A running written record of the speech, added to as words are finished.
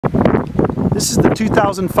This is the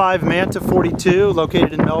 2005 Manta 42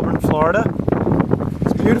 located in Melbourne, Florida.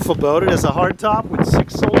 It's a beautiful boat. It has a hardtop with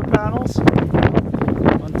 6 solar panels.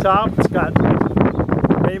 On top it's got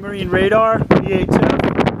marine radar,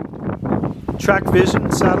 VHF, track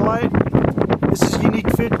vision, satellite. This is a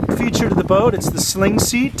unique feature to the boat. It's the sling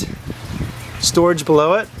seat, storage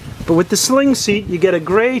below it. But with the sling seat you get a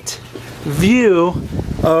great view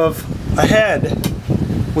of ahead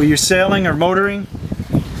where you're sailing or motoring.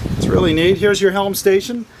 It's really neat. Here's your helm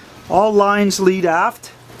station. All lines lead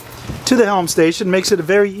aft to the helm station. Makes it a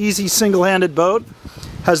very easy single-handed boat.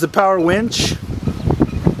 Has the power winch.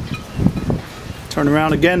 Turn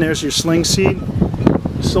around again. There's your sling seat.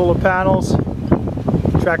 Solar panels.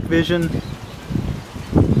 Track vision.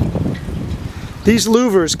 These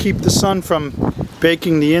louvers keep the sun from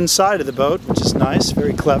baking the inside of the boat, which is nice.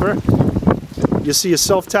 Very clever. You see a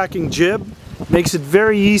self-tacking jib. Makes it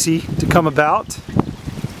very easy to come about.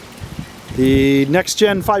 The next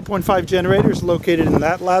gen 5.5 generator is located in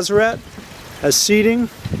that lazarette. Has seating.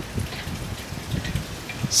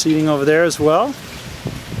 Seating over there as well.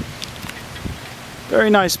 Very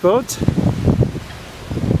nice boat.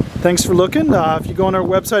 Thanks for looking. If you go on our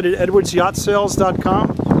website at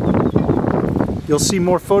edwardsyachtsales.com, you'll see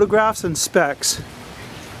more photographs and specs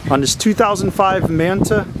on this 2005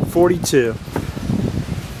 Manta 42.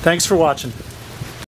 Thanks for watching.